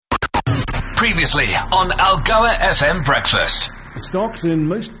Previously on Algoa FM Breakfast. Stocks in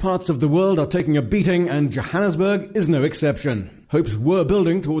most parts of the world are taking a beating, and Johannesburg is no exception. Hopes were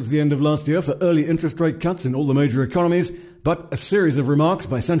building towards the end of last year for early interest rate cuts in all the major economies, but a series of remarks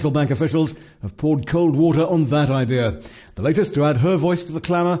by central bank officials have poured cold water on that idea. The latest to add her voice to the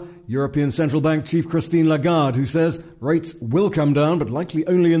clamour, European Central Bank Chief Christine Lagarde, who says rates will come down, but likely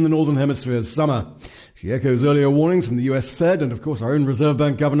only in the Northern Hemisphere's summer. She echoes earlier warnings from the US Fed and, of course, our own Reserve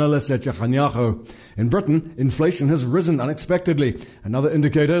Bank Governor, Lesetja Kganyago. In Britain, inflation has risen unexpectedly, another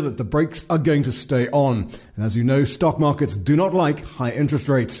indicator that the brakes are going to stay on. And as you know, stock markets do not like high interest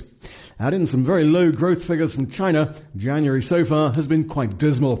rates. Add in some very low growth figures from China, January so far has been quite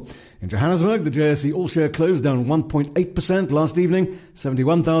dismal. In Johannesburg, the JSE all-share closed down 1.8% last evening,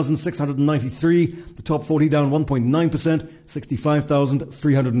 71,693. The top 40 down 1.9%,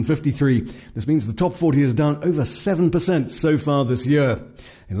 65,353. This means the top 40 is down over 7% so far this year.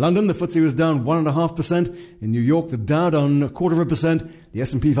 In London, the FTSE was down 1.5%. In New York, the Dow down 0.25%. The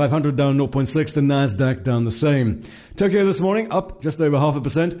S&P 500 down 0.6%. The Nasdaq down the same. Tokyo this morning up just over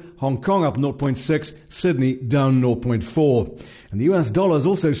 0.5%. Hong Kong up 0.6%. Sydney down 0.4%. And the US dollar is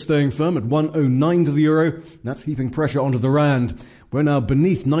also staying firm at 1.09 to the euro. That's heaping pressure onto the rand. We're now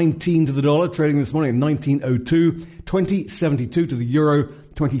beneath 19 to the dollar, trading this morning at 19.02, 20.72 to the euro,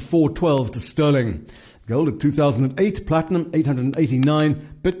 24.12 to sterling. Gold at 2008, platinum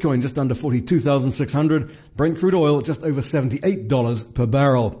 889, Bitcoin just under 42,600, Brent crude oil just over $78 per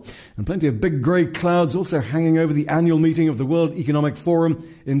barrel. And plenty of big grey clouds also hanging over the annual meeting of the World Economic Forum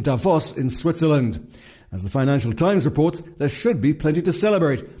in Davos in Switzerland. As the Financial Times reports, there should be plenty to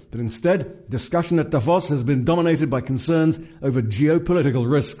celebrate, but instead, discussion at Davos has been dominated by concerns over geopolitical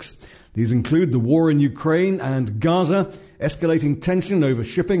risks. These include the war in Ukraine and Gaza, escalating tension over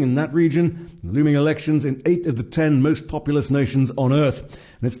shipping in that region, and looming elections in 8 of the 10 most populous nations on Earth.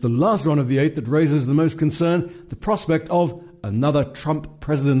 And it's the last one of the 8 that raises the most concern, the prospect of another Trump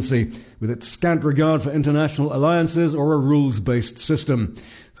presidency, with its scant regard for international alliances or a rules-based system.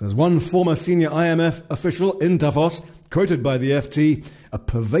 Says one former senior IMF official in Davos, quoted by the FT, a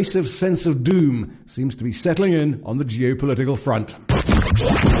pervasive sense of doom seems to be settling in on the geopolitical front.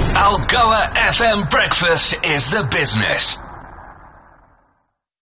 Algoa FM Breakfast is the business.